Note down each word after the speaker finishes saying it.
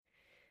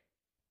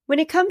When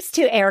it comes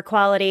to air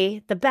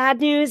quality, the bad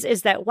news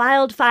is that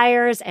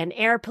wildfires and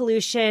air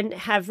pollution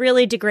have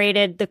really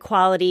degraded the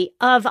quality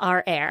of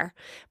our air.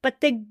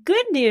 But the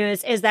good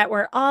news is that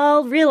we're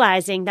all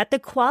realizing that the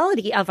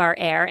quality of our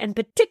air, and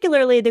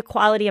particularly the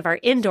quality of our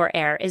indoor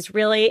air, is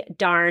really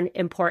darn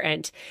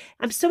important.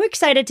 I'm so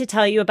excited to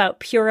tell you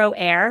about Puro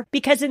Air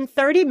because in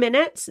 30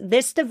 minutes,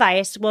 this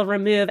device will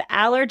remove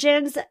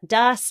allergens,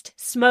 dust,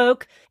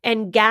 smoke,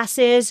 and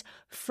gases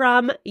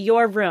from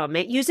your room.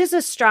 It uses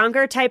a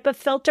stronger type of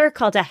filter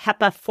called a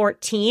HEPA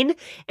 14,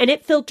 and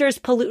it filters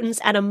pollutants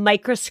at a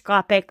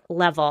microscopic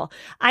level.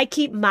 I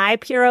keep my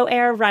Puro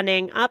Air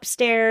running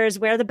upstairs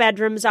where the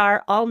bedrooms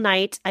are all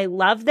night. I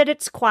love that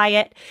it's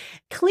quiet.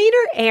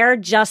 Cleaner air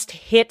just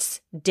hits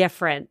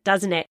different,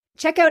 doesn't it?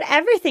 Check out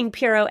everything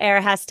Puro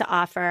Air has to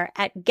offer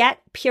at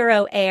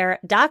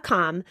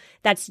getpuroair.com.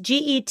 That's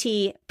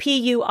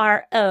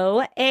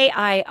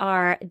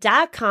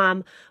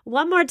GETPUROAIR.com.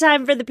 One more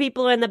time for the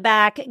people in the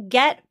back,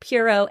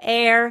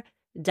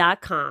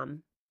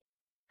 getpuroair.com.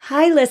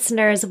 Hi,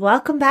 listeners.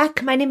 Welcome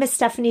back. My name is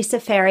Stephanie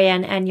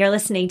Safarian, and you're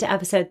listening to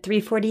episode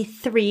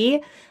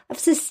 343 of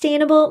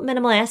Sustainable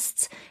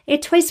Minimalists, a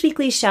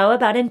twice-weekly show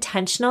about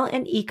intentional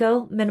and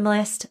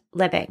eco-minimalist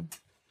living.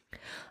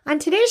 On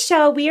today's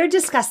show, we are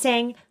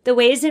discussing the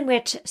ways in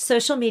which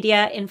social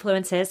media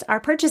influences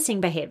our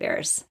purchasing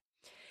behaviors.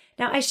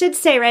 Now, I should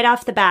say right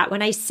off the bat,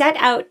 when I set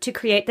out to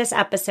create this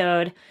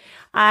episode,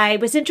 I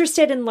was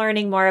interested in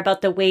learning more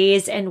about the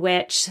ways in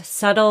which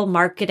subtle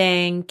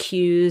marketing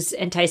cues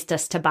enticed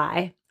us to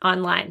buy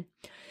online.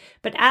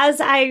 But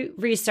as I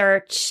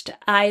researched,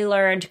 I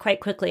learned quite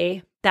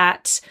quickly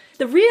that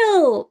the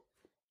real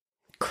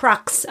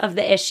crux of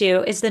the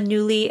issue is the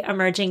newly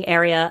emerging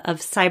area of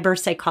cyber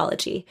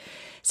psychology.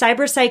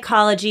 Cyber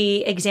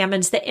psychology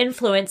examines the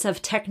influence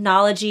of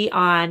technology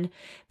on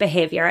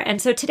behavior.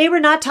 And so today we're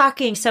not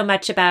talking so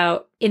much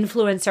about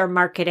influencer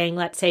marketing,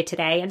 let's say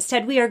today.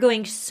 Instead, we are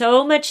going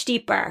so much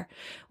deeper.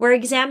 We're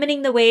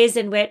examining the ways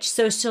in which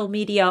social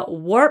media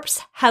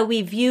warps how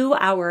we view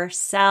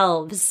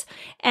ourselves,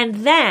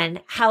 and then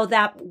how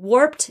that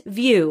warped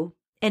view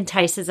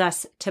entices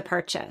us to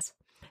purchase.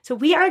 So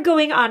we are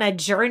going on a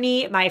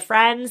journey, my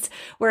friends.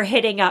 We're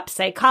hitting up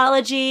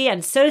psychology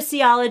and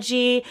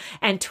sociology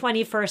and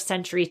 21st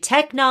century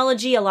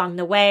technology along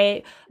the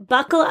way.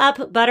 Buckle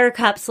up,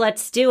 buttercups.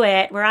 Let's do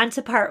it. We're on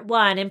to part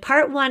one. And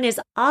part one is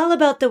all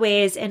about the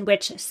ways in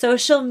which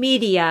social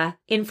media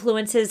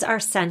influences our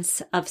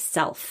sense of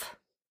self.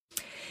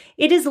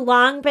 It has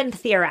long been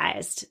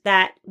theorized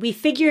that we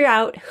figure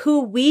out who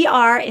we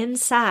are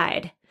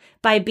inside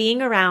by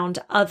being around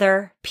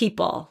other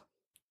people.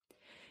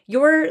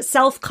 Your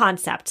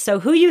self-concept, so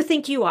who you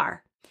think you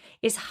are,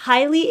 is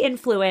highly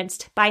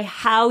influenced by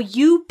how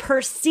you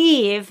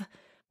perceive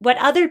what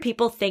other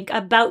people think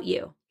about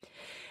you.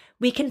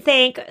 We can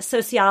thank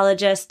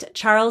sociologist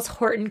Charles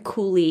Horton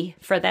Cooley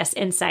for this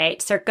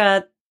insight,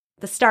 circa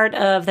the start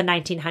of the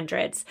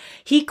 1900s.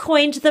 He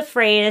coined the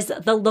phrase,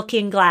 the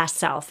looking glass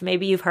self.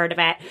 Maybe you've heard of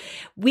it.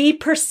 We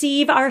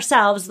perceive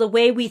ourselves the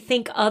way we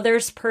think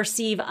others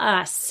perceive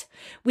us.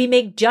 We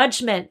make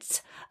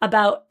judgments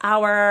about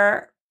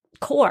our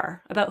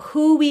core, about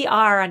who we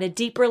are on a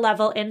deeper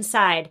level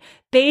inside,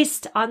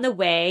 based on the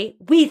way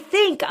we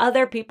think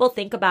other people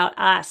think about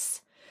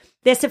us.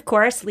 This, of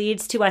course,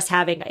 leads to us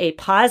having a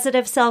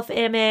positive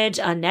self-image,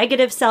 a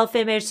negative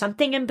self-image,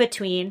 something in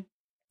between.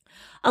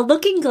 A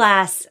looking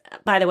glass,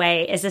 by the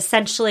way, is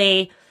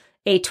essentially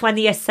a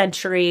 20th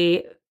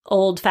century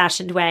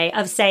old-fashioned way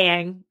of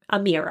saying a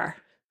mirror,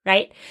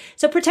 right?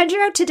 So pretend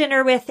you're out to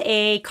dinner with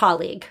a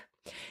colleague.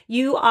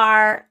 You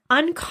are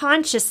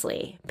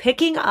unconsciously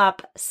picking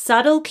up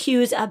subtle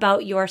cues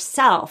about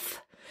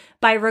yourself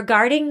by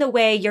regarding the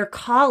way your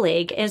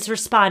colleague is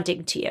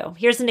responding to you.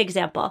 Here's an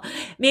example.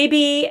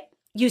 Maybe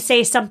you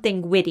say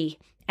something witty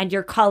and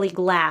your colleague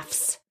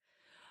laughs.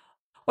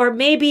 Or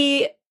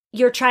maybe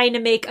you're trying to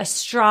make a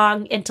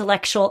strong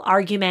intellectual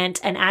argument,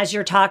 and as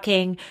you're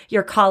talking,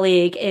 your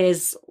colleague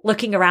is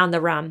looking around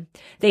the room.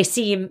 They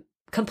seem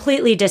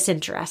completely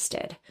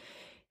disinterested.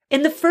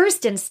 In the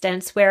first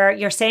instance, where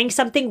you're saying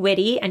something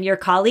witty and your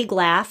colleague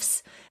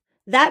laughs,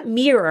 that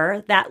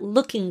mirror, that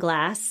looking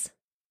glass,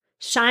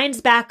 shines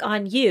back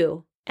on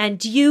you,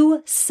 and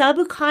you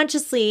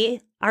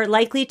subconsciously are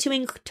likely to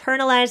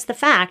internalize the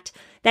fact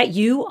that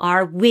you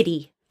are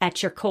witty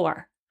at your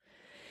core.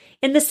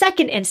 In the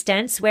second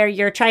instance, where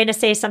you're trying to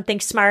say something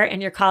smart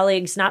and your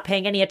colleague's not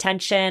paying any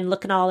attention,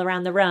 looking all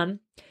around the room,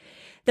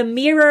 the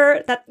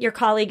mirror that your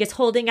colleague is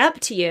holding up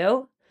to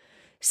you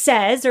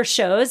says or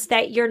shows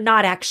that you're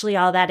not actually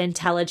all that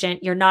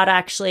intelligent. You're not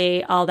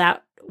actually all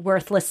that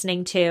worth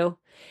listening to.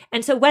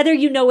 And so whether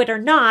you know it or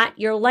not,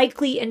 you're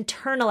likely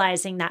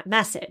internalizing that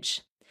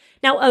message.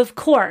 Now, of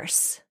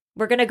course,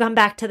 we're going to come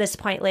back to this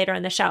point later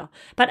in the show,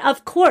 but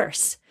of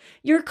course,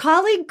 your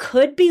colleague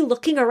could be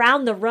looking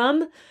around the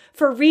room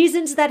for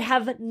reasons that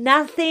have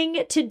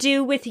nothing to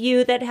do with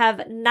you, that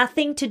have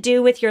nothing to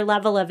do with your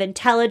level of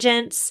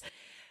intelligence.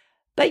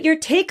 But your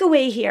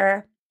takeaway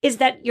here is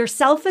that your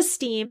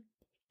self-esteem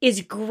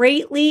is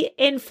greatly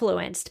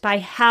influenced by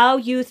how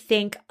you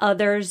think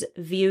others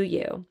view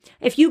you.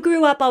 If you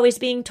grew up always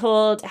being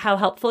told how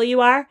helpful you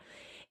are,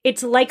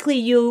 it's likely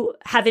you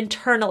have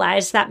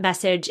internalized that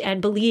message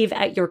and believe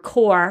at your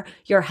core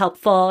you're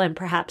helpful and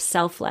perhaps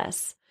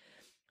selfless.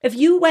 If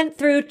you went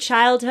through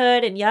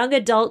childhood and young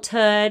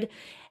adulthood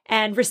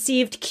and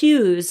received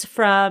cues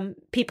from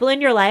people in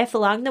your life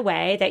along the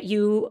way that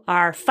you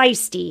are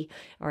feisty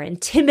or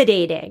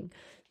intimidating,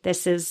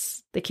 this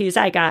is the cues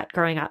I got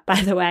growing up,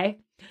 by the way,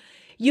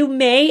 you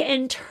may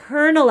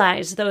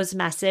internalize those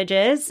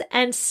messages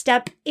and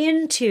step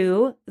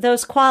into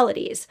those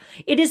qualities.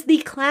 It is the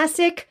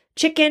classic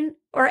chicken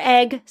or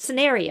egg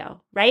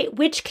scenario, right?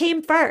 Which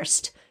came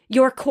first,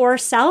 your core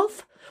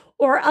self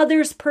or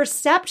others'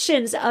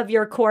 perceptions of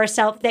your core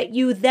self that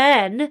you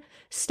then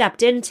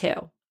stepped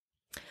into?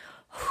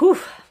 Whew,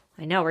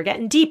 I know we're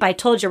getting deep. I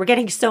told you we're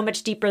getting so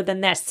much deeper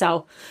than this,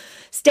 so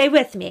stay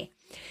with me.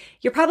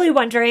 You're probably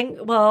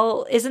wondering,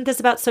 well, isn't this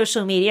about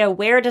social media?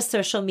 Where does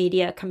social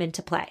media come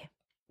into play?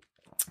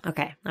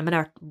 Okay, I'm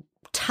going to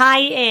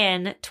tie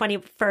in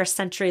 21st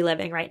century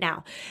living right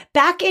now.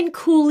 Back in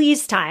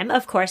Cooley's time,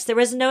 of course, there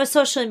was no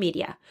social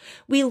media.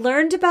 We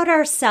learned about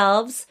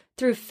ourselves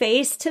through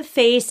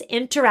face-to-face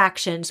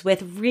interactions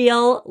with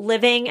real,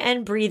 living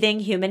and breathing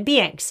human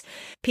beings.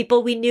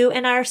 People we knew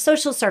in our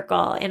social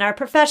circle, in our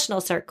professional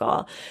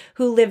circle,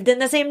 who lived in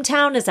the same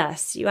town as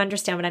us. You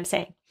understand what I'm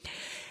saying?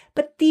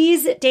 But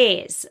these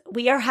days,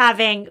 we are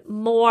having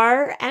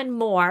more and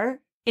more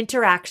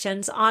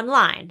interactions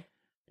online.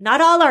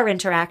 Not all our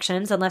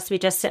interactions, unless we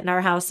just sit in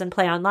our house and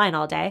play online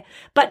all day,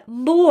 but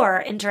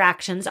more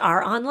interactions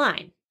are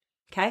online.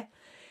 Okay?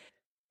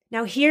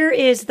 Now, here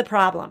is the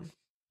problem.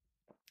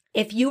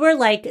 If you are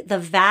like the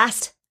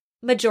vast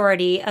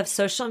majority of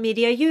social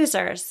media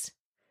users,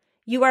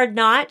 you are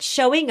not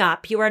showing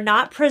up, you are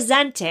not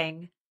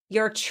presenting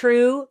your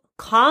true,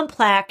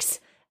 complex,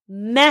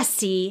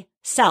 messy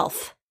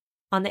self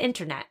on the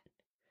internet.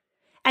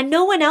 And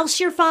no one else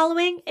you're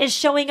following is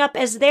showing up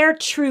as their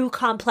true,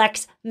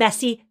 complex,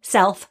 messy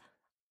self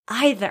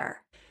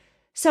either.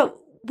 So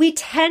we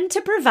tend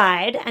to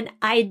provide an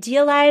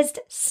idealized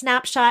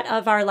snapshot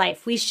of our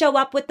life. We show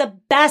up with the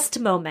best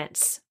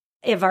moments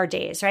of our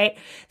days, right?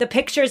 The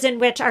pictures in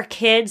which our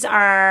kids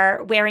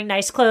are wearing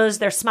nice clothes,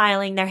 they're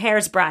smiling, their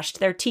hair's brushed,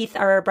 their teeth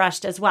are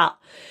brushed as well.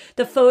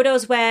 The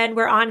photos when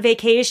we're on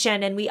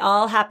vacation and we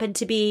all happen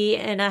to be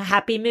in a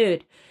happy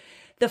mood.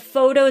 The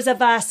photos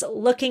of us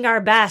looking our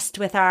best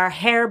with our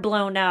hair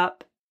blown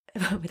up,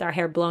 with our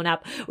hair blown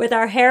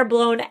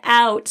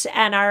out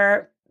and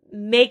our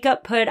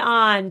makeup put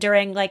on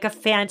during like a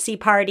fancy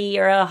party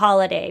or a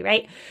holiday,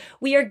 right?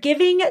 We are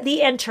giving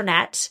the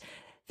internet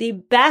the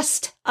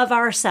best of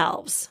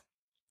ourselves.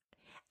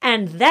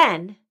 And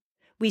then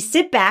we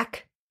sit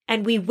back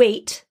and we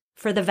wait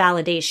for the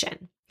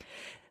validation,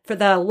 for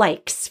the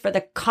likes, for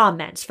the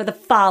comments, for the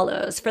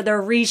follows, for the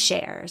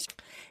reshares.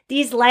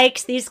 These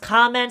likes, these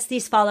comments,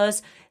 these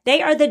follows,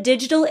 they are the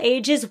digital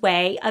age's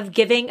way of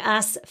giving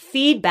us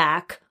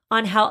feedback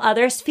on how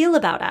others feel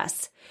about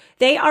us.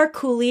 They are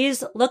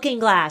Cooley's looking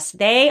glass.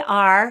 They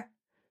are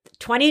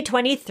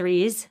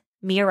 2023's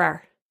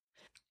mirror.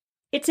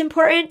 It's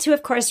important to,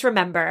 of course,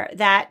 remember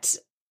that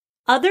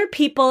other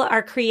people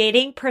are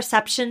creating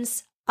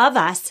perceptions of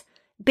us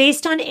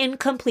based on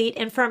incomplete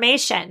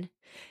information.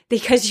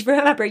 Because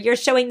remember, you're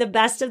showing the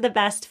best of the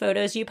best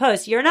photos you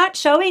post. You're not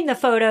showing the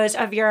photos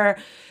of your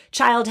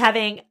child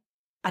having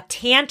a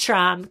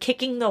tantrum,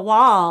 kicking the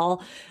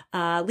wall,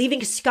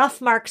 leaving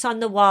scuff marks on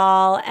the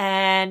wall,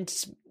 and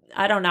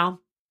I don't know,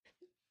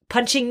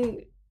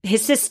 punching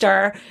his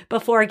sister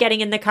before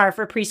getting in the car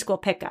for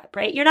preschool pickup,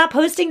 right? You're not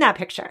posting that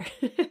picture.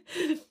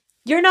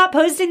 You're not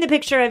posting the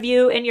picture of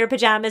you in your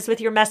pajamas with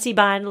your messy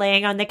bun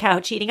laying on the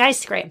couch eating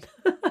ice cream.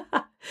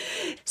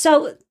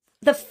 So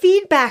the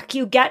feedback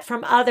you get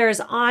from others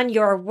on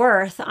your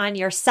worth, on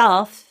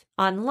yourself,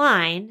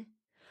 online,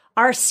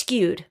 are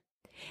skewed.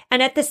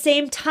 And at the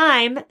same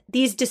time,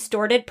 these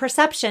distorted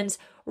perceptions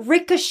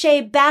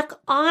ricochet back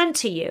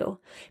onto you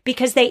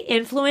because they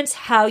influence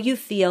how you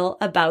feel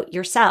about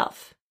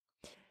yourself.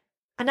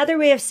 Another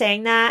way of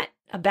saying that,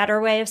 a better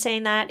way of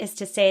saying that, is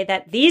to say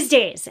that these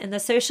days in the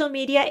social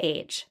media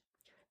age,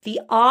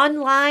 the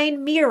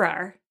online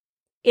mirror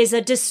is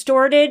a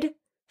distorted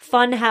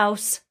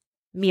funhouse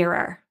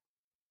mirror.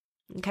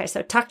 Okay,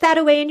 so tuck that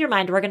away in your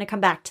mind. We're going to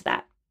come back to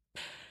that.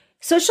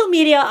 Social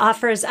media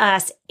offers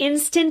us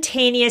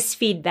instantaneous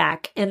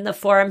feedback in the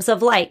forms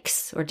of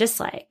likes or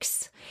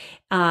dislikes,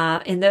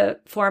 in the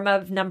form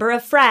of number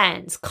of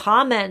friends,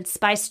 comments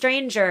by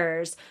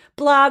strangers,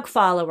 blog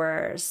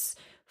followers,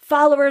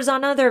 followers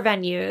on other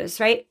venues,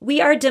 right?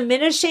 We are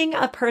diminishing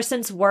a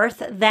person's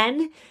worth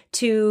then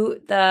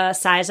to the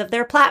size of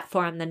their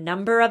platform, the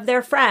number of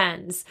their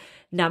friends,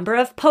 number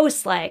of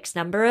post likes,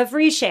 number of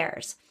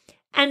reshares.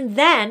 And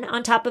then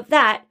on top of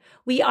that,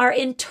 we are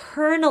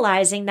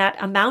internalizing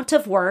that amount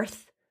of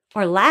worth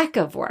or lack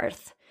of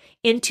worth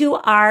into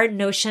our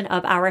notion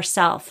of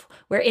ourself.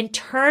 We're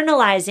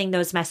internalizing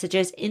those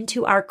messages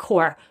into our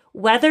core,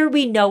 whether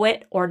we know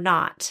it or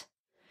not.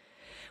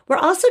 We're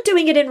also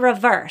doing it in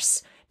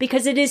reverse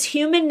because it is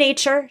human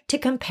nature to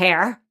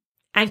compare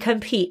and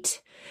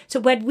compete. So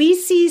when we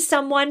see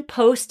someone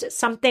post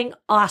something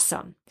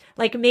awesome,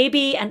 like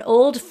maybe an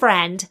old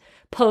friend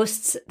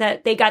posts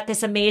that they got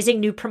this amazing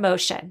new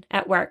promotion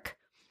at work.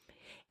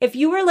 If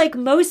you are like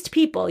most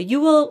people, you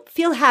will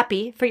feel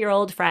happy for your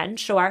old friend,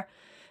 sure,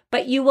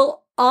 but you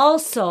will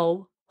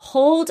also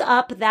hold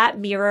up that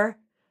mirror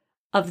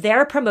of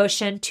their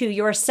promotion to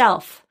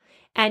yourself,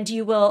 and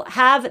you will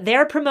have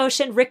their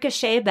promotion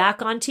ricochet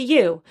back onto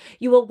you.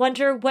 You will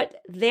wonder what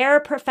their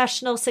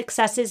professional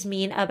successes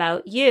mean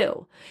about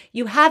you.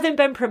 You haven't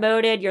been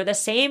promoted. You're the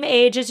same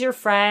age as your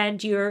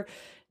friend. You're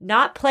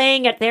not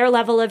playing at their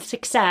level of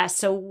success.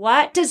 So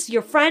what does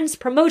your friend's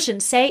promotion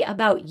say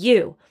about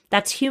you?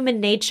 That's human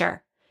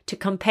nature, to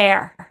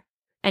compare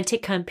and to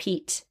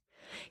compete.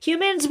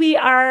 Humans, we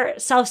are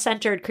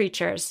self-centered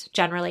creatures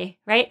generally,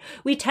 right?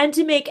 We tend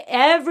to make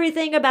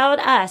everything about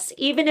us,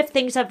 even if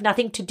things have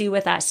nothing to do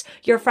with us.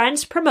 Your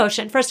friend's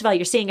promotion, first of all,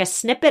 you're seeing a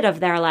snippet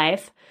of their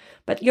life,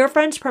 but your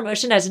friend's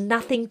promotion has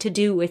nothing to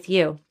do with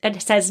you.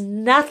 It says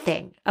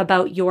nothing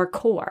about your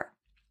core.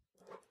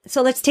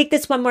 So let's take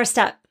this one more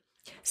step.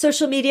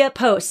 Social media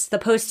posts, the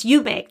posts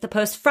you make, the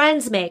posts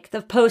friends make,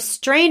 the posts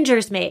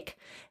strangers make,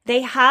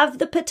 they have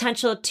the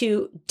potential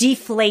to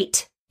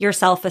deflate your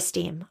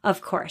self-esteem,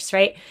 of course,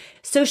 right?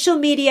 Social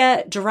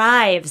media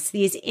drives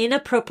these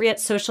inappropriate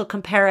social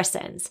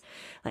comparisons,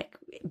 like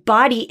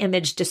body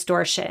image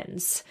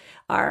distortions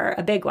are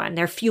a big one.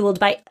 They're fueled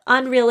by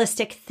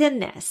unrealistic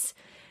thinness.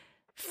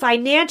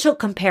 Financial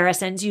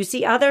comparisons, you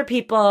see other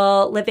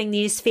people living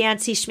these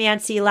fancy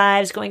schmancy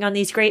lives, going on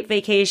these great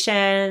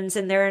vacations,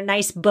 and they're a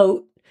nice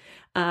boat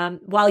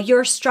while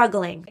you're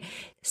struggling.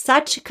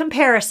 Such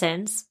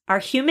comparisons are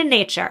human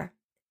nature,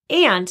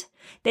 and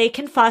they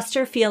can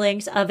foster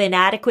feelings of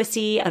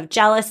inadequacy, of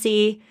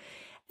jealousy,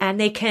 and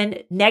they can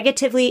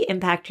negatively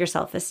impact your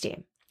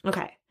self-esteem.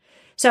 Okay,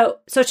 so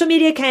social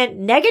media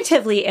can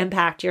negatively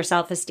impact your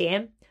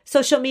self-esteem.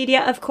 Social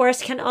media, of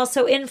course, can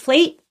also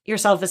inflate your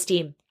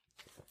self-esteem.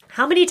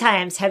 How many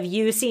times have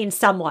you seen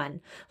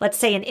someone, let's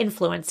say an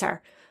influencer,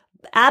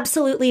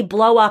 absolutely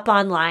blow up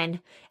online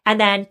and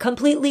then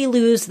completely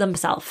lose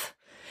themselves?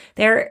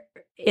 There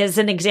is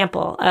an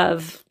example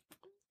of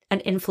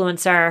an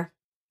influencer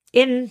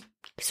in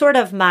sort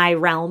of my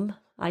realm,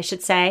 I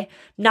should say,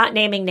 not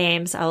naming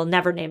names. I will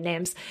never name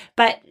names,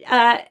 but,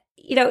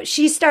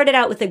 she started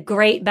out with a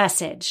great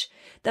message.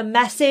 The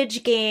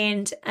message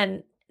and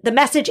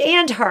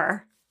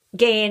her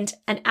gained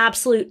an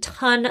absolute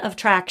ton of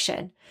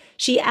traction.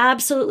 She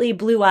absolutely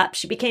blew up.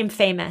 She became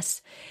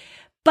famous,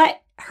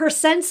 but her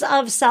sense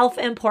of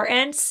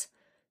self-importance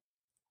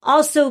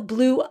also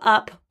blew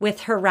up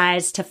with her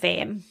rise to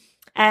fame.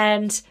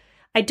 And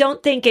I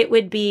don't think it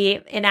would be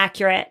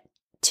inaccurate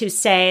to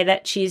say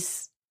that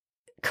she's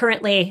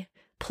currently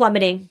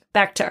plummeting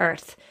back to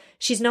earth.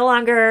 She's no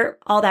longer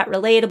all that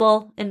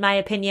relatable, in my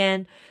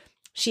opinion.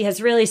 She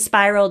has really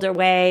spiraled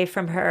away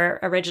from her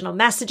original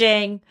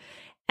messaging.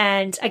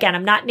 And again,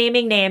 I'm not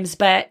naming names,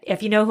 but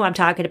if you know who I'm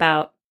talking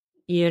about,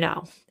 you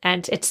know.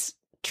 And it's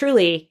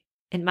truly,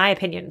 in my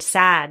opinion,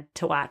 sad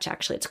to watch,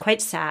 actually. It's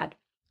quite sad.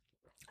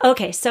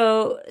 Okay,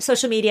 so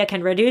social media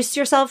can reduce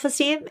your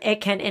self-esteem.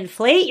 It can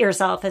inflate your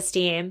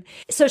self-esteem.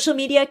 Social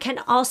media can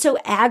also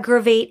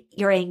aggravate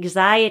your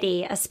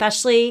anxiety,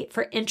 especially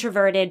for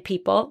introverted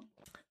people.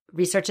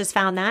 Research has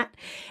found that.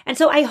 And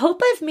so I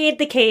hope I've made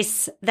the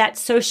case that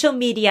social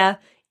media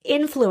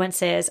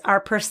influences our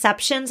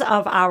perceptions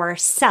of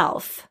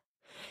ourself.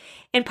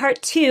 In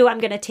part 2, I'm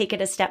going to take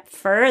it a step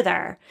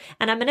further,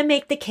 and I'm going to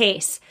make the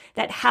case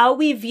that how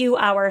we view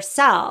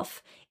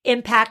ourselves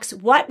impacts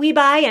what we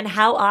buy and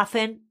how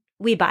often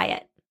we buy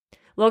it.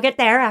 We'll get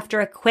there after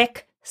a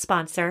quick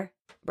sponsor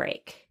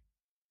break.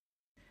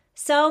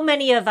 So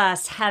many of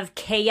us have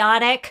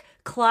chaotic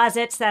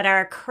closets that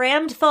are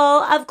crammed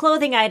full of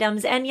clothing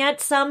items, and yet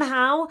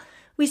somehow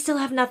we still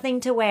have nothing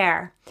to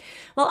wear.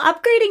 Well,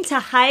 upgrading to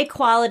high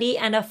quality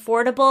and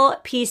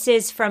affordable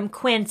pieces from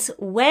Quince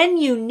when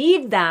you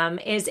need them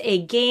is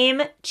a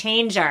game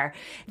changer.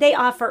 They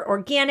offer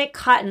organic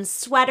cotton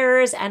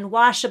sweaters and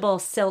washable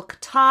silk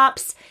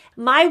tops.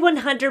 My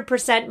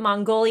 100%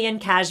 Mongolian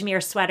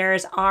cashmere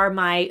sweaters are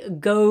my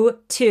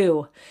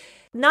go-to.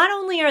 Not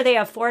only are they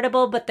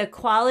affordable, but the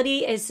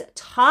quality is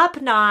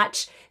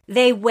top-notch.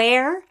 They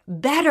wear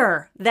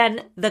better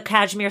than the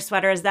cashmere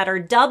sweaters that are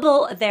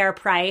double their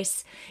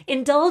price.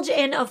 Indulge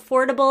in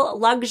affordable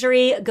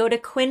luxury. Go to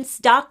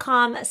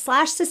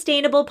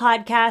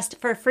quince.com/sustainablepodcast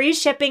for free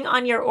shipping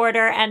on your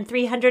order and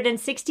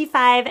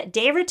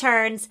 365-day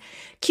returns.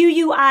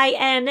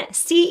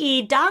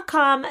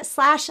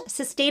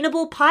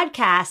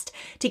 QUINCE.com/sustainablepodcast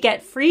to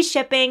get free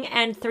shipping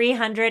and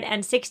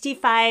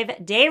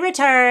 365-day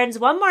returns.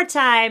 One more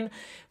time,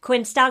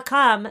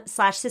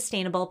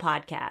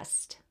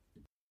 quince.com/sustainablepodcast.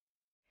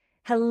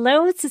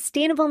 Hello,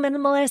 Sustainable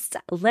Minimalist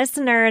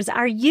listeners.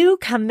 Are you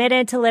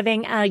committed to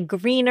living a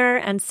greener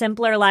and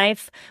simpler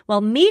life?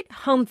 Well, meet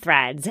Home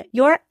Threads,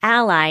 your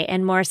ally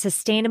in more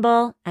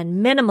sustainable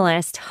and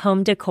minimalist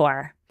home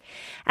decor.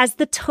 As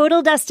the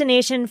total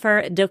destination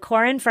for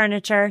decor and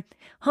furniture,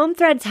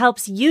 HomeThreads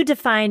helps you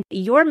define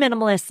your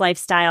minimalist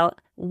lifestyle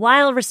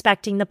while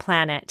respecting the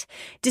planet.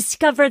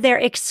 Discover their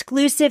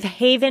exclusive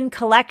Haven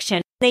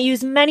collection. They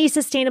use many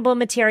sustainable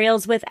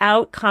materials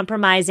without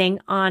compromising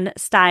on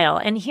style.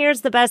 And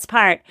here's the best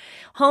part.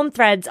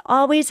 HomeThreads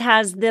always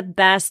has the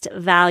best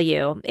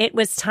value. It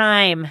was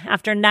time.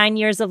 After 9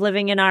 years of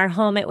living in our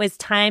home, it was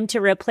time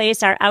to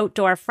replace our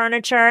outdoor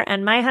furniture.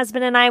 And my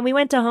husband and I, we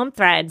went to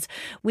HomeThreads.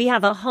 We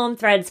have a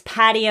HomeThreads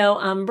patio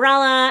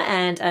umbrella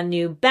and a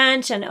new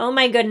bench. And oh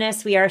my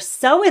goodness, we are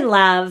so in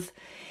love.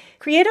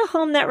 Create a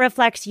home that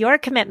reflects your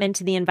commitment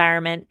to the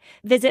environment.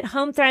 Visit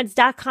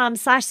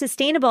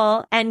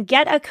homethreads.com/sustainable and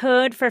get a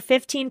code for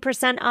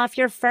 15% off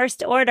your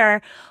first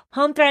order.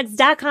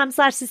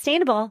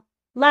 Homethreads.com/sustainable.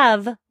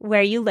 Love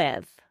where you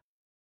live.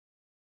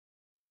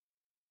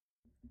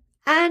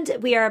 And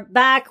we are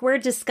back. We're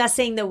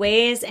discussing the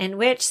ways in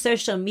which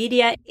social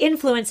media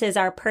influences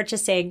our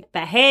purchasing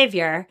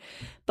behavior.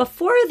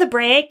 Before the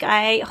break,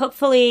 I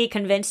hopefully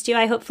convinced you,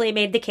 I hopefully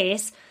made the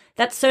case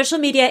that social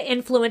media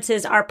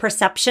influences our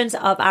perceptions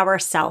of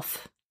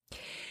ourself.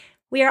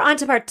 We are on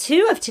to part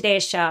 2 of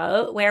today's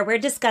show, where we're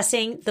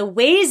discussing the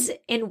ways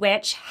in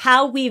which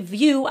how we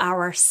view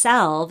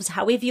ourselves,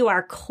 how we view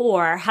our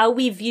core, how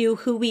we view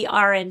who we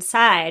are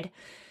inside,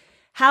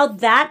 how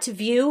that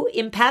view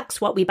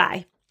impacts what we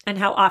buy and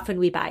how often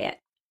we buy it.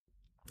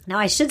 Now,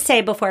 I should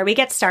say before we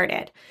get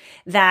started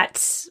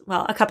that,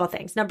 well, a couple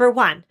things. Number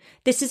 1,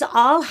 this is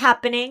all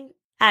happening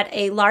at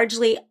a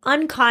largely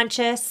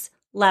unconscious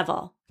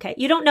level. Okay,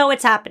 you don't know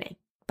what's happening,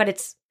 but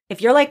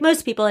if you're like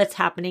most people, it's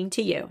happening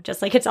to you,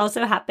 just like it's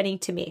also happening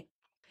to me.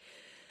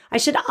 I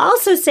should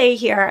also say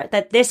here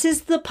that this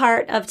is the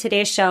part of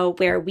today's show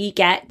where we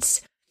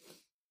get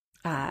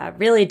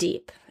really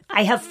deep.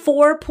 I have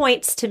 4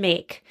 points to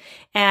make,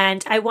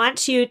 and I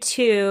want you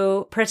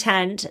to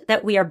pretend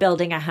that we are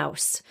building a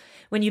house.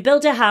 When you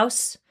build a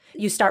house,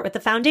 you start with the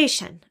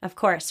foundation, of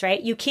course,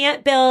 right? You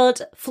can't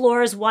build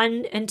floors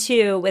 1 and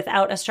 2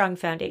 without a strong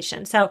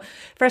foundation. So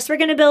first we're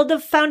going to build the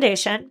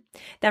foundation.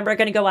 Then we're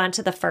going to go on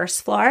to the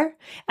first floor.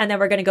 And then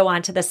we're going to go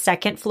on to the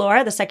second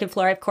floor. The second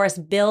floor, of course,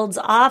 builds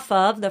off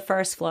of the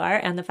first floor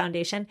and the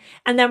foundation.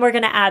 And then we're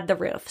going to add the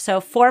roof. So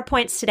 4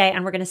 points today,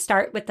 and we're going to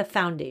start with the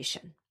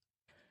foundation.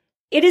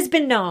 It has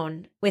been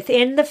known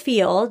within the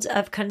field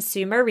of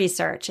consumer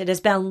research, it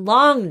has been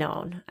long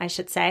known, I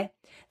should say,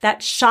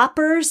 that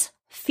shoppers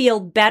feel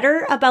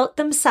better about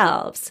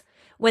themselves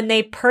when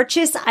they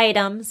purchase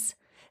items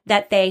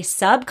that they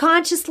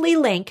subconsciously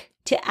link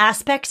to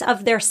aspects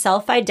of their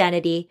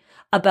self-identity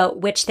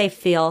about which they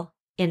feel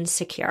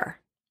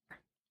insecure.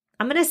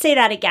 I'm going to say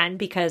that again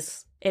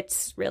because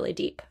it's really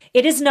deep.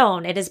 It is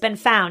known, it has been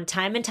found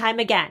time and time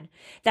again,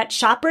 that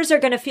shoppers are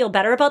going to feel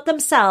better about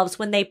themselves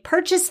when they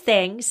purchase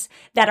things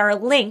that are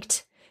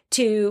linked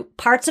to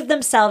parts of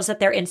themselves that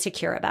they're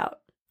insecure about.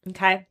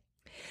 Okay?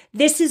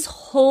 This is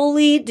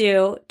wholly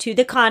due to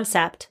the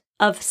concept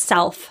of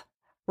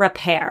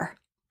self-repair.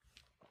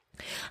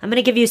 I'm going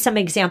to give you some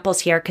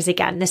examples here because,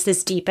 again, this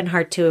is deep and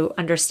hard to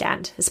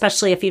understand,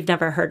 especially if you've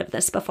never heard of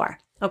this before.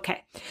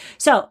 Okay,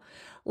 so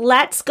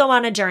let's go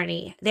on a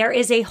journey. There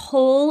is a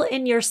hole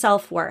in your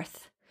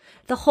self-worth.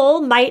 The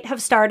hole might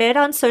have started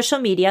on social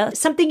media.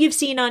 Something you've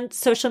seen on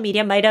social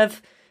media might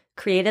have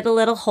created a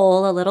little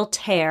hole, a little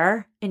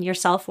tear in your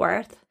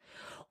self-worth.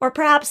 Or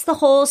perhaps the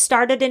hole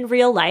started in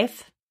real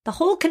life. The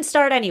hole can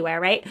start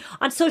anywhere, right?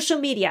 On social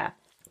media,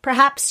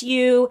 perhaps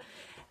you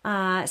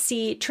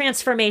see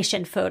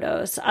transformation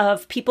photos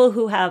of people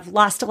who have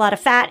lost a lot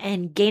of fat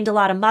and gained a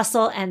lot of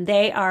muscle, and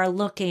they are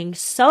looking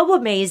so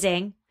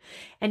amazing.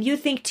 And you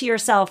think to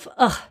yourself,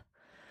 ugh,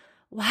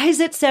 why is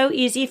it so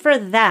easy for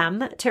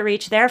them to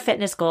reach their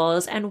fitness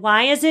goals? And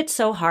why is it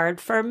so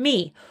hard for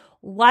me?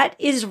 What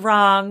is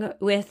wrong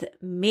with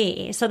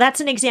me? So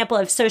that's an example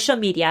of social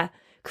media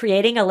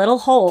creating a little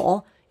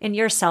hole in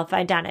your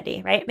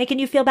self-identity, right? Making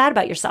you feel bad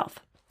about yourself.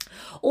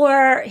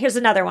 Or here's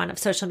another one of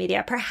social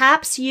media.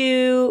 Perhaps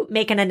you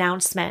make an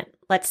announcement,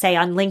 let's say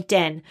on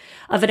LinkedIn,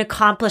 of an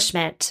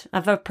accomplishment,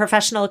 of a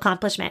professional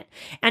accomplishment,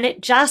 and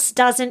it just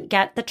doesn't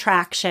get the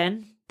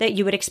traction that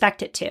you would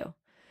expect it to.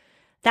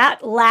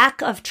 That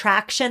lack of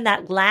traction,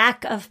 that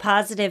lack of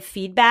positive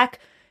feedback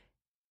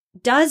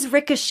does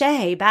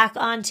ricochet back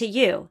onto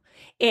you.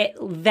 It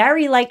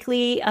very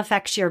likely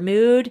affects your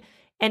mood,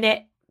 and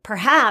it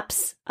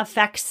perhaps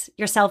affects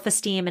your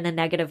self-esteem in a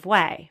negative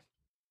way.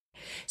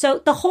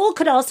 So the hole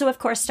could also, of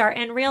course, start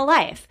in real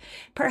life.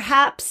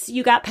 Perhaps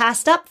you got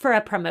passed up for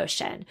a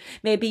promotion.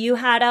 Maybe you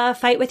had a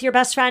fight with your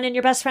best friend and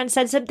your best friend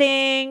said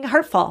something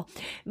hurtful.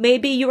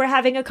 Maybe you were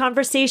having a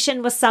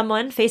conversation with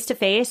someone face to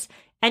face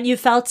and you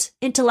felt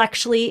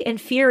intellectually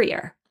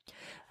inferior.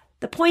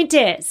 The point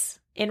is,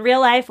 in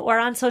real life or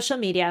on social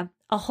media,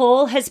 a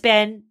hole has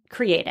been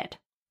created.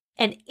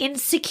 An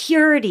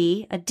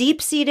insecurity, a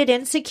deep-seated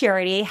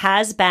insecurity,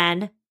 has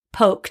been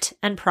poked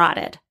and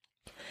prodded.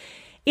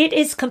 It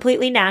is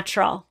completely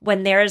natural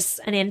when there's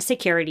an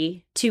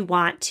insecurity to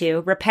want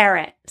to repair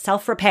it,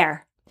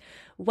 self-repair.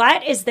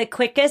 What is the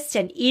quickest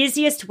and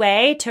easiest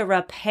way to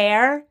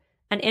repair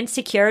an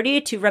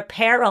insecurity, to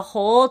repair a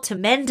hole, to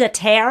mend a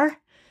tear?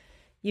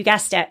 You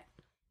guessed it.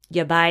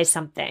 You buy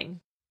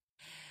something.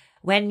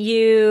 When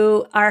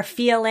you are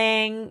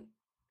feeling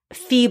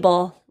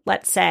feeble,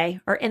 let's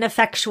say, or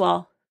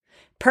ineffectual,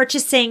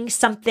 purchasing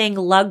something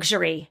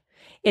luxury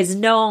is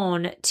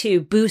known to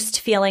boost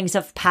feelings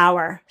of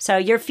power. So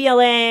you're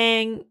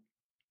feeling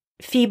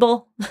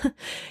feeble,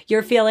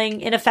 you're feeling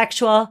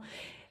ineffectual.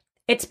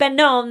 It's been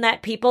known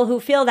that people who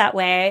feel that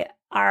way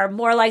are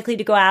more likely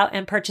to go out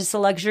and purchase a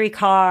luxury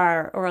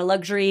car or a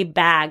luxury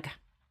bag.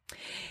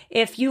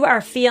 If you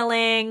are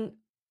feeling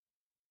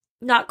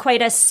not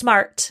quite as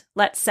smart,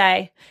 let's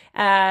say,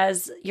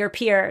 as your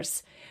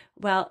peers,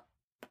 well,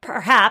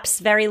 perhaps,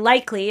 very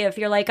likely, if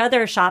you're like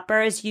other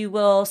shoppers, you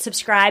will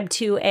subscribe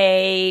to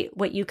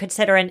what you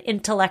consider an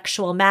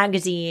intellectual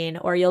magazine,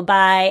 or you'll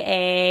buy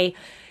a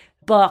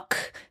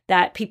book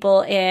that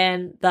people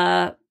in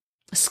the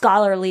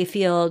scholarly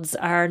fields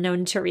are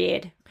known to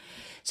read.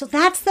 So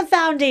that's the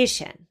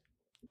foundation.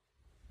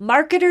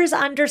 Marketers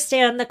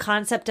understand the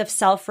concept of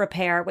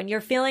self-repair. When you're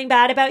feeling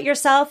bad about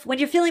yourself, when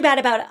you're feeling bad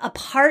about a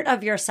part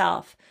of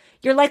yourself,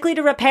 you're likely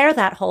to repair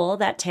that hole,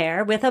 that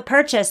tear, with a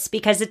purchase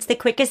because it's the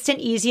quickest and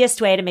easiest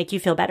way to make you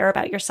feel better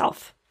about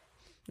yourself.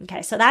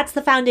 Okay, so that's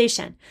the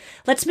foundation.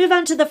 Let's move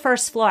on to the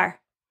first floor.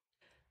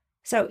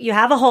 So you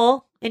have a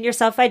hole in your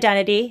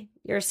self-identity.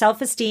 Your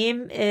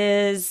self-esteem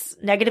is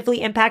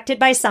negatively impacted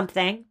by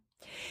something,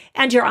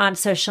 and you're on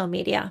social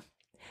media.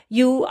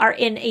 You are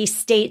in a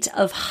state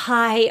of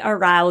high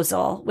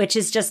arousal, which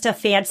is just a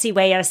fancy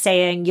way of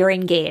saying you're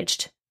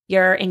engaged.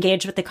 You're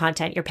engaged with the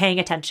content. You're paying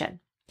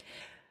attention.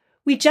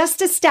 We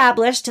just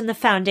established in the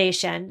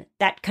foundation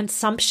that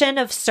consumption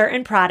of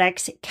certain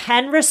products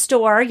can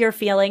restore your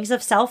feelings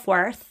of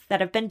self-worth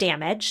that have been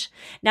damaged.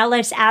 Now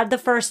let's add the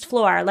first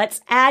floor. Let's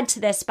add to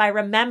this by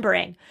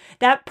remembering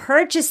that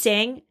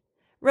purchasing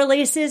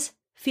releases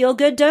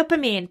feel-good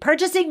dopamine.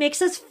 Purchasing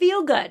makes us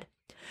feel good.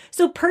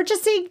 So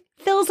purchasing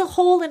fills a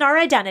hole in our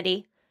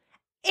identity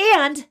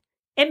and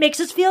it makes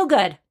us feel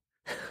good.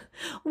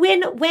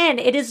 Win-win.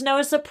 It is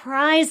no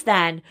surprise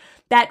then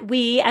that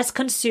we as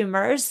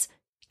consumers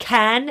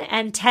can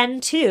and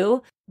tend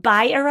to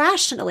buy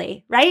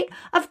irrationally, right?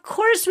 Of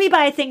course we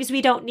buy things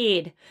we don't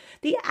need.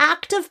 The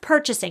act of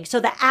purchasing, so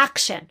the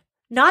action,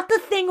 not the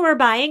thing we're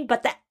buying,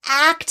 but the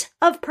act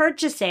of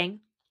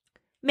purchasing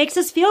makes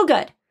us feel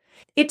good.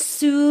 It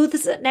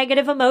soothes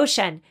negative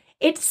emotion.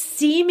 It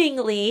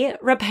seemingly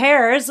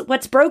repairs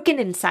what's broken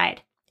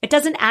inside. It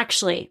doesn't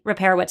actually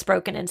repair what's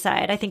broken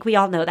inside. I think we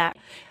all know that.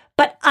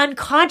 But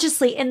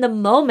unconsciously in the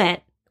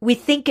moment, we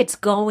think it's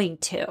going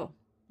to.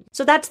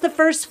 So that's the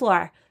first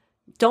floor.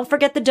 Don't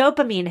forget the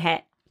dopamine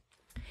hit.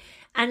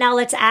 And now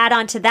let's add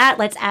on to that.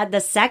 Let's add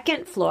the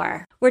second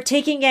floor. We're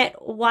taking it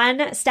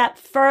one step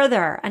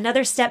further,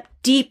 another step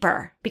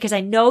deeper, because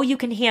I know you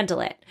can handle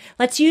it.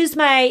 Let's use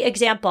my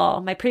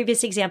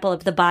previous example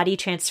of the body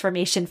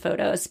transformation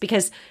photos,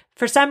 because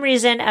for some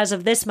reason, as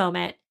of this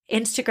moment, my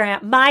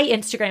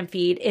Instagram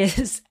feed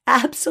is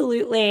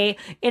absolutely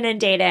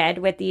inundated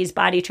with these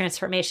body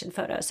transformation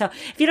photos. So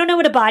if you don't know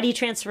what a body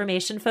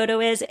transformation photo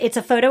is, it's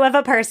a photo of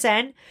a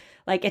person,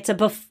 like it's a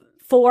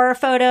before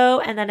photo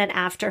and then an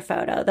after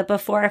photo. The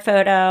before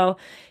photo,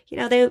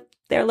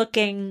 they're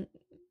looking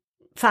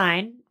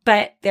fine,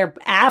 but their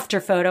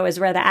after photo is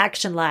where the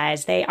action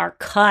lies. They are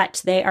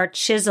cut, they are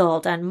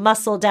chiseled and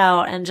muscled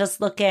out and just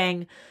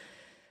looking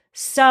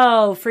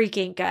so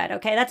freaking good.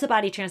 Okay, that's a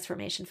body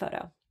transformation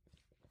photo.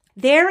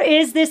 There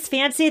is this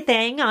fancy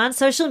thing on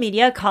social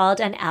media called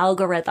an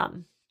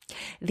algorithm.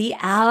 The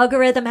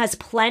algorithm has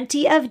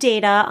plenty of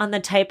data on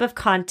the type of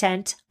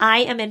content I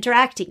am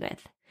interacting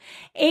with.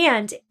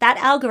 And that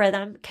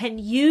algorithm can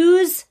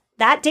use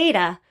that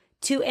data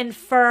to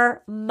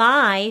infer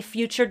my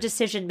future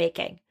decision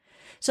making.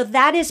 So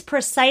that is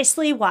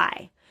precisely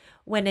why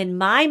when in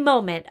my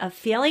moment of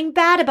feeling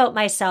bad about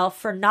myself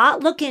for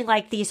not looking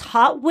like these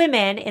hot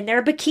women in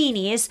their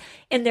bikinis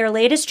in their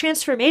latest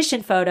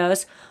transformation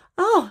photos,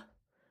 oh,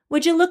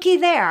 would you looky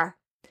there?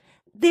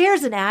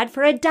 There's an ad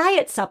for a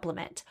diet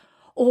supplement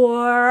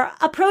or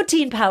a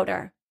protein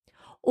powder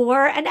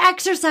or an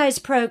exercise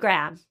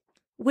program.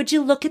 Would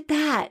you look at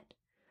that?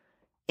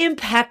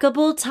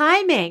 Impeccable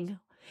timing.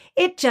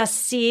 It just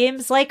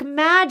seems like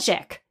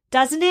magic,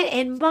 doesn't it?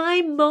 In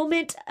my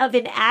moment of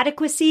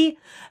inadequacy,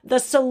 the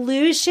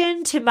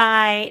solution to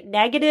my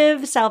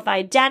negative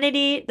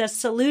self-identity, the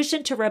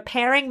solution to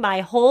repairing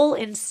my hole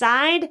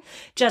inside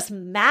just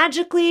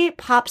magically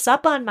pops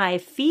up on my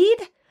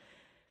feed.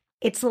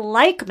 It's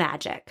like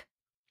magic,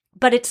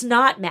 but it's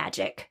not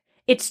magic.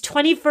 It's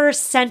 21st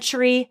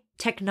century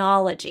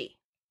technology.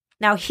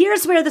 Now,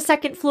 here's where the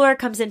second floor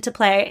comes into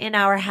play in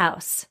our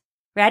house.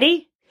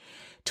 Ready?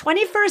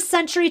 21st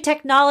century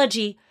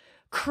technology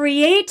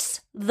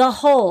creates the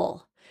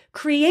hole,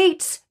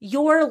 creates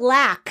your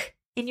lack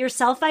in your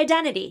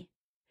self-identity,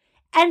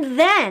 and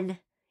then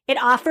it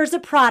offers a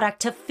product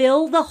to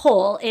fill the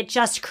hole it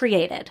just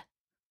created.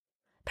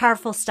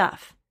 Powerful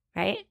stuff,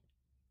 right?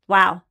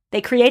 Wow.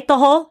 They create the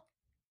hole,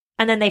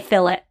 and then they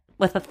fill it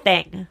with a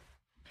thing.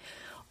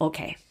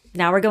 Okay,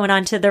 now we're going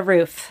on to the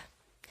roof.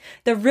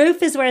 The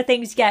roof is where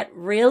things get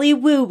really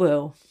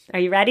woo-woo. Are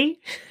you ready?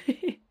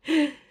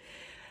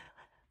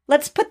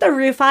 Let's put the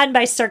roof on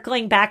by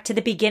circling back to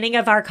the beginning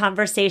of our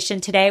conversation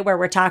today where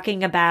we're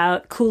talking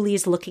about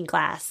Cooley's looking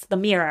glass, the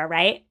mirror,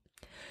 right?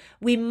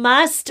 We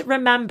must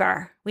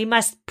remember, we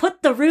must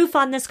put the roof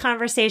on this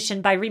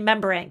conversation by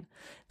remembering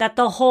that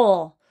the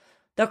hole,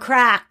 the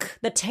crack,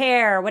 the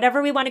tear,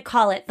 whatever we want to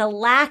call it, the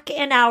lack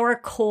in our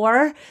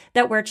core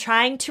that we're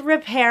trying to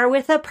repair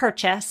with a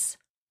purchase,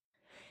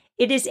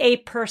 it is a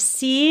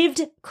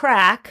perceived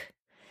crack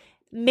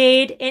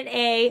made in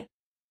a,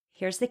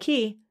 here's the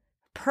key,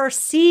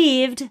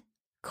 perceived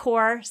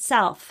core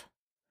self.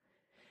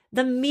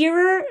 The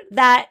mirror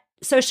that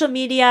social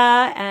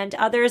media and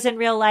others in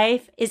real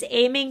life is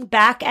aiming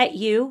back at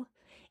you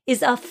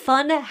is a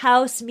fun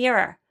house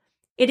mirror.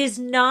 It is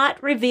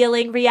not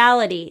revealing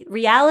reality.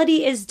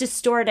 Reality is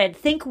distorted.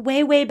 Think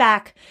way, way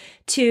back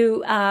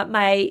to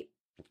my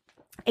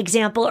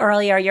example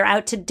earlier. You're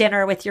out to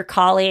dinner with your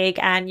colleague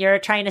and you're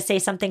trying to say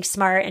something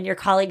smart and your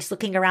colleague's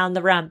looking around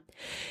the room.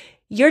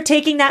 You're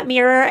taking that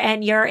mirror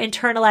and you're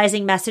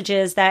internalizing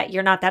messages that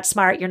you're not that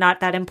smart, you're not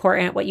that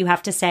important, what you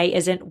have to say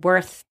isn't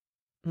worth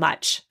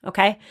much,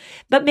 okay?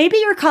 But maybe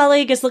your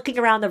colleague is looking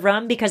around the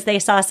room because they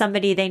saw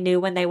somebody they knew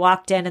when they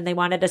walked in and they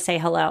wanted to say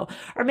hello.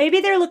 Or maybe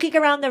they're looking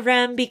around the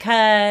room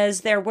because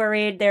they're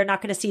worried they're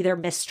not going to see their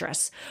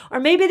mistress. Or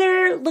maybe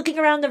they're looking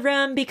around the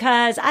room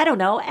because, I don't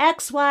know,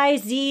 X, Y,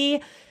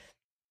 Z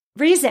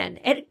reason.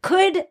 It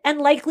could and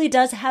likely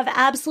does have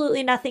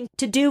absolutely nothing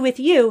to do with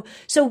you.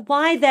 So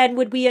why then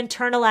would we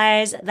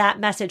internalize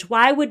that message?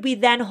 Why would we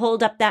then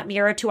hold up that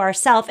mirror to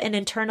ourselves and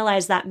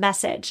internalize that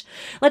message?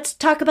 Let's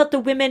talk about the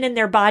women in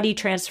their body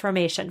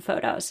transformation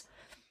photos.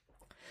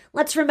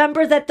 Let's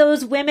remember that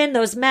those women,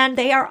 those men,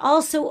 they are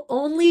also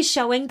only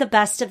showing the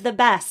best of the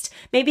best.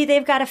 Maybe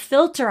they've got a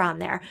filter on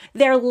there.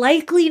 They're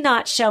likely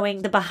not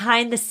showing the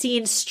behind the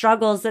scenes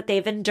struggles that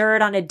they've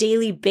endured on a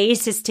daily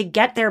basis to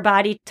get their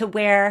body to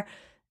where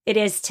it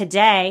is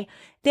today.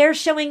 They're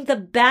showing the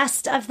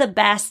best of the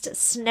best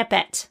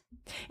snippet.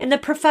 In the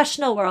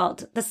professional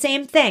world, the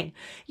same thing.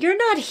 You're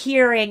not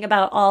hearing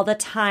about all the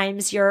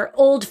times your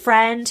old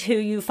friend who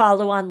you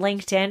follow on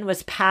LinkedIn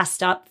was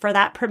passed up for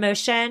that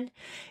promotion.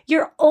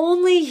 You're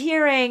only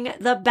hearing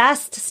the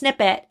best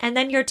snippet, and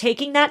then you're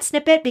taking that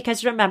snippet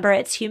because remember,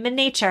 it's human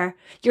nature.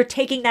 You're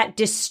taking that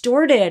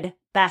distorted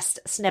best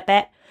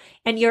snippet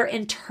and you're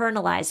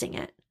internalizing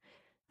it.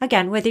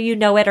 Again, whether you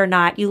know it or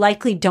not, you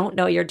likely don't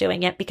know you're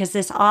doing it because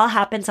this all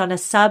happens on a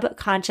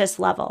subconscious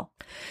level.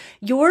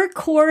 Your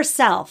core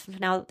self,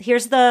 now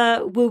here's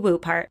the woo-woo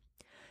part.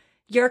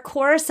 Your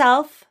core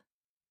self,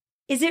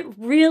 is it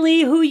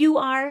really who you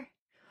are?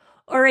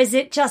 Or is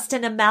it just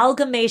an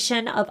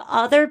amalgamation of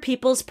other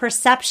people's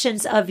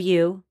perceptions of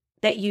you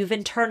that you've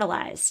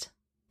internalized?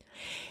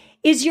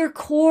 Is your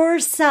core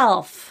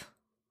self,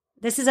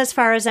 this is as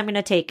far as I'm going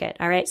to take it,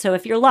 all right? So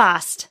if you're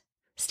lost,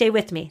 stay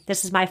with me.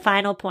 This is my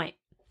final point.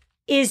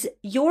 Is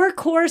your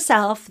core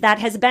self that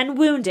has been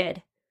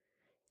wounded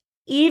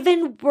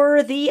even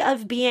worthy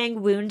of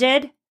being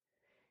wounded?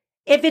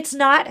 If it's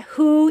not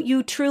who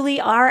you truly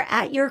are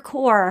at your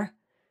core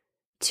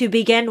to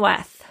begin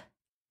with.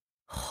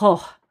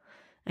 Oh,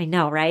 I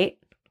know, right?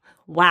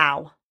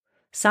 Wow.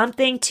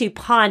 Something to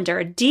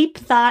ponder. Deep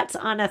thoughts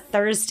on a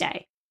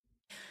Thursday.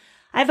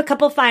 I have a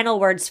couple final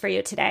words for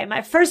you today.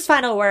 My first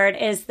final word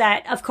is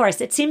that, of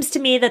course, it seems to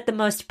me that the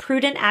most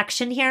prudent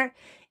action here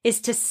is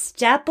to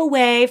step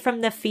away from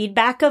the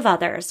feedback of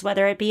others,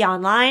 whether it be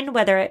online,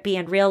 whether it be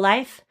in real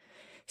life.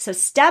 So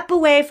step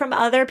away from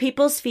other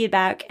people's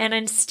feedback and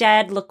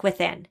instead look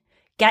within.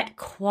 Get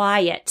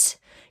quiet.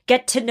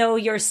 Get to know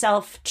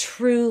yourself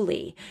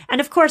truly.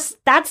 And of course,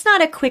 that's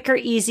not a quick or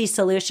easy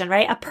solution,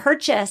 right? A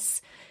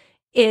purchase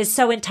is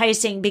so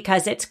enticing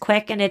because it's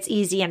quick and it's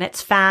easy and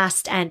it's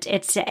fast and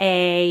it's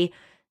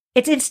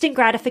instant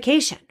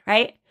gratification,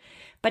 right?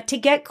 But to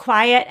get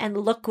quiet and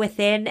look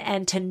within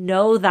and to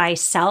know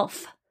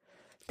thyself,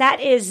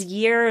 that is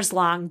years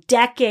long,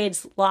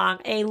 decades long,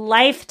 a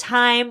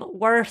lifetime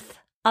worth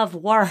of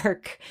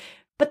work.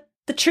 But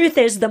the truth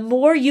is, the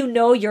more you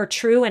know your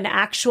true and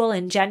actual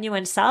and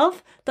genuine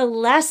self, the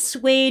less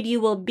swayed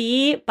you will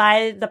be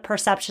by the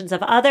perceptions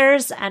of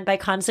others and by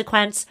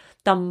consequence,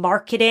 the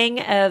marketing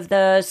of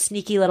the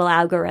sneaky little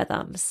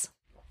algorithms.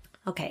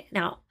 Okay,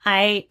 now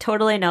I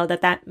totally know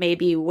that that may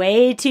be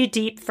way too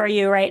deep for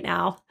you right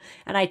now,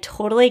 and I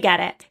totally get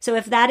it. So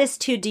if that is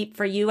too deep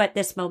for you at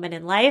this moment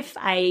in life,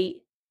 I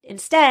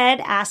instead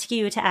ask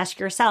you to ask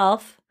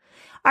yourself,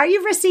 are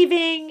you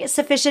receiving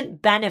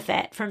sufficient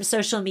benefit from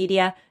social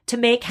media to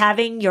make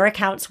having your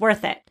accounts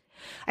worth it?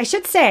 I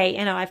should say,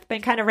 I've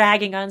been kind of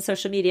ragging on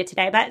social media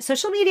today, but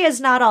social media is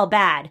not all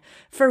bad.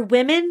 For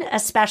women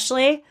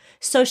especially,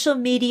 social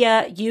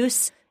media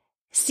use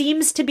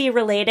seems to be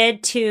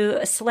related to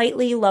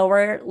slightly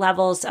lower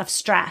levels of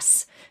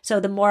stress. So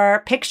the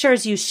more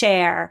pictures you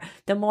share,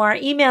 the more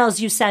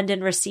emails you send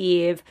and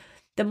receive,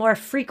 the more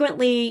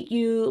frequently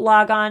you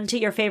log on to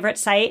your favorite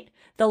site,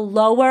 the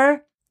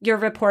lower your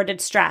reported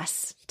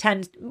stress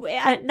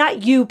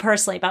not you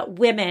personally, but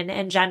women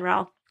in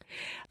general.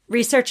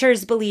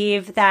 Researchers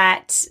believe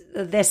that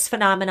this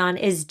phenomenon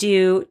is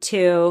due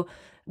to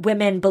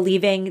women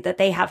believing that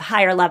they have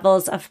higher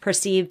levels of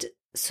perceived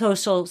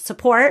social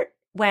support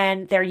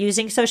when they're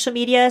using social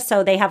media.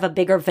 So they have a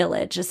bigger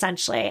village,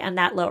 essentially, and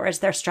that lowers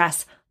their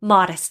stress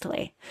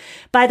modestly.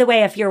 By the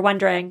way, if you're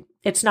wondering,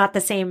 it's not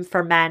the same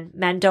for men.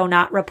 Men do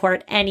not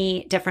report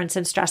any difference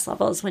in stress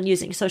levels when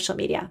using social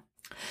media.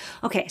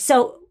 Okay,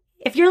 so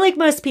if you're like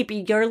most people,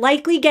 you're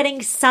likely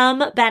getting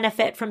some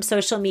benefit from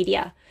social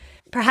media.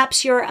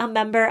 Perhaps you're a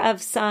member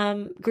of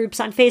some groups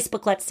on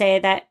Facebook, let's say,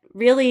 that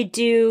really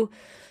do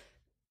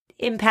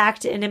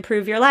impact and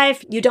improve your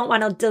life. You don't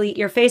want to delete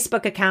your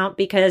Facebook account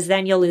because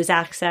then you'll lose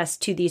access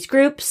to these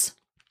groups.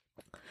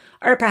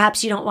 Or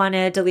perhaps you don't want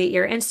to delete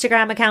your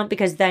Instagram account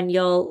because then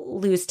you'll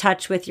lose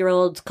touch with your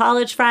old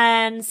college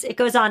friends. It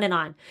goes on and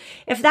on.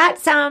 If that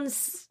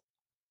sounds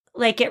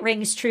like it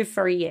rings true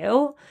for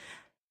you,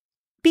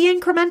 be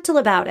incremental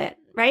about it,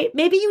 right?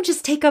 Maybe you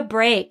just take a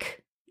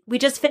break. We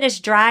just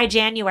finished Dry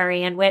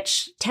January, in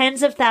which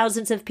tens of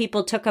thousands of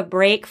people took a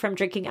break from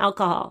drinking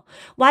alcohol.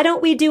 Why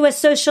don't we do a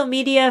social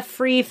media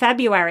free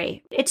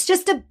February? It's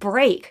just a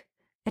break.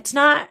 It's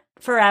not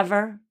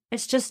forever.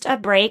 It's just a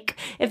break.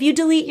 If you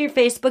delete your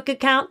Facebook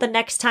account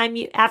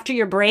after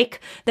your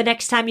break, the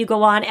next time you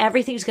go on,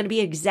 everything's going to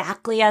be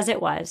exactly as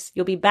it was.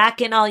 You'll be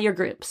back in all your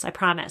groups, I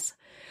promise.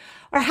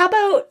 Or how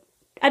about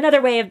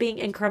another way of being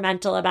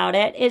incremental about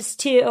it is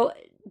to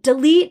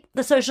delete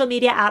the social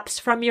media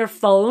apps from your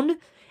phone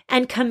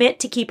and commit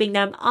to keeping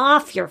them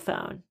off your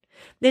phone.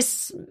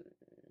 This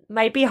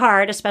might be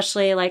hard,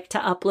 especially like to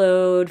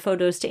upload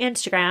photos to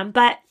Instagram,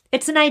 but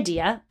it's an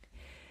idea.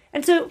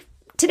 And so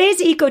today's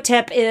eco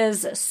tip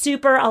is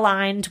super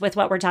aligned with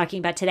what we're talking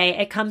about today.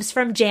 It comes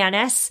from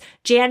Janice.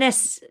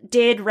 Janice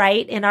did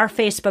write in our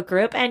Facebook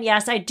group. And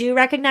yes, I do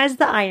recognize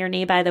the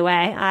irony, by the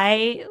way.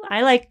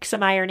 I like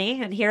some irony,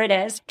 and here it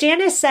is.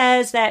 Janice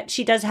says that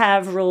she does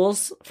have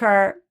rules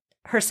for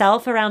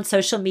herself around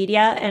social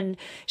media, and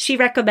she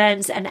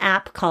recommends an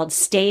app called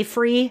Stay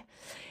Free.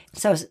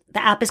 So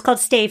the app is called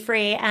Stay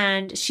Free,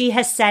 and she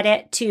has set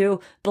it to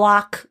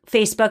block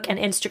Facebook and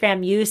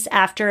Instagram use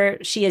after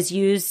she has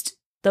used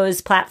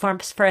those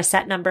platforms for a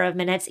set number of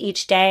minutes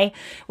each day.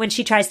 When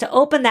she tries to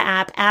open the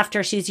app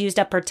after she's used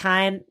up her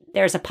time,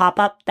 there's a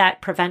pop-up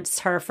that prevents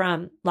her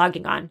from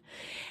logging on.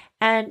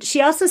 And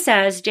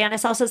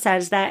Janice also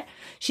says that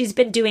she's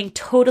been doing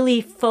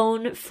totally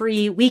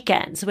phone-free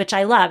weekends, which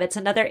I love. It's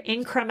another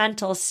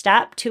incremental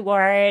step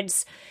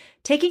towards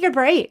taking a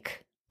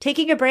break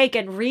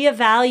and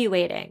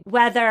reevaluating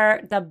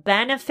whether the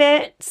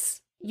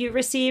benefits you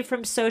receive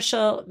from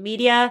social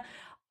media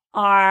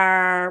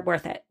are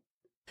worth it.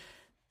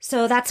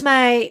 So that's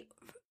my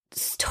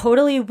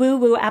totally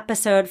woo-woo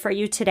episode for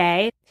you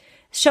today.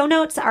 Show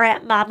notes are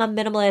at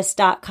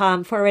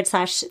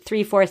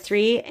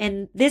mamaminimalist.com/343.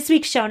 In this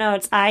week's show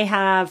notes, I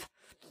have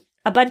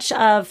a bunch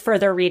of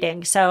further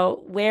reading.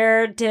 So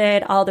where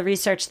did all the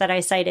research that I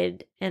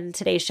cited in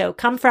today's show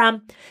come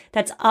from?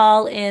 That's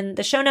all in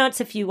the show notes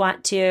if you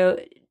want to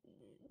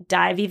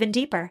dive even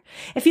deeper.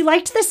 If you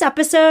liked this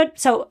episode,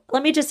 so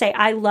let me just say,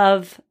 I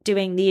love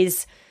doing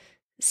these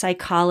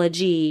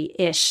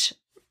psychology-ish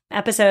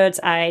episodes.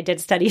 I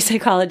did study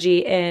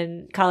psychology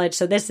in college.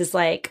 So this is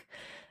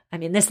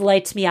this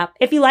lights me up.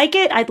 If you like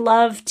it, I'd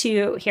love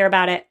to hear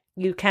about it.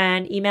 You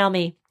can email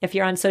me if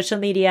you're on social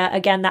media.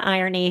 Again, the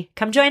irony.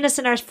 Come join us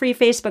in our free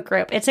Facebook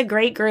group. It's a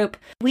great group.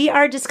 We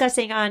are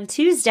discussing on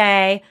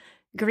Tuesday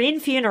green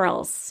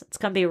funerals. It's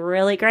going to be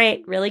really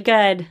great, really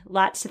good.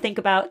 Lots to think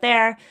about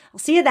there. I'll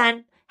see you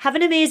then. Have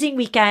an amazing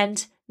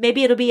weekend.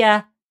 Maybe it'll be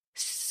a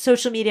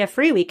social media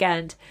free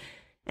weekend.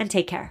 And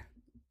take care.